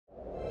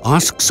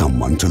Ask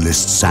someone to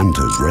list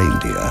Santa's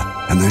reindeer,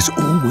 and there's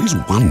always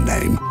one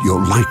name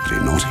you'll likely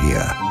not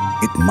hear.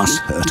 It must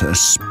hurt her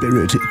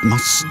spirit, it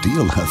must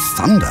steal her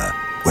thunder,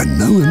 when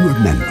no one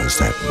remembers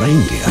that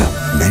reindeer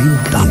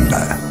named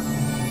Dunder.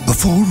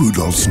 Before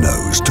Rudolph's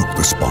nose took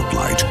the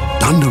spotlight,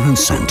 Dunder and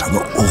Santa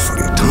were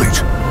awfully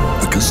tight,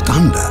 because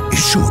Dunder is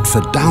short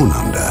for Down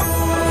Under,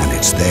 and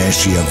it's there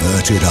she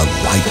averted a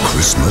white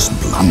Christmas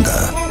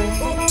blunder.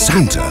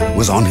 Santa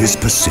was on his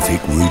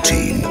Pacific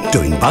routine,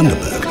 doing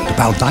Bundaberg to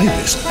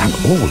Baldivis and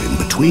all in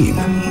between,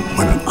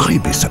 when an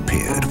ibis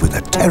appeared with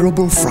a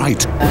terrible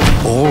fright.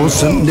 All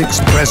St. Nick's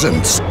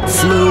presents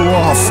flew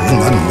off in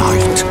the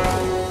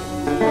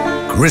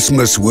night.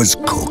 Christmas was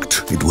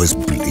cooked, it was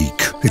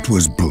bleak, it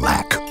was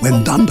black,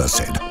 when Dunder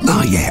said,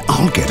 "Ah yeah,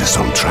 I'll get us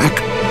on track."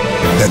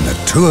 Then the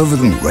two of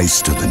them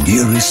raced to the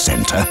nearest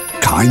centre,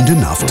 kind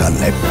enough to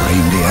let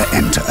reindeer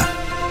enter.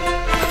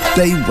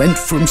 They went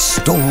from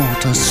store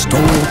to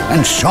store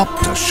and shop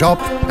to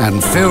shop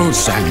and filled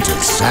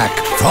Santa's sack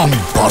from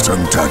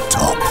bottom to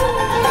top.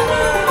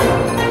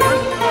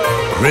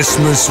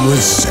 Christmas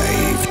was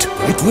saved.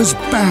 It was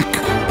back.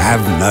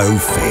 Have no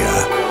fear.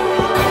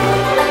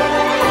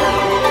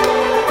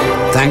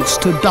 Thanks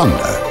to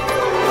Donder,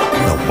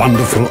 the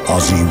wonderful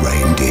Aussie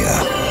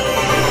reindeer.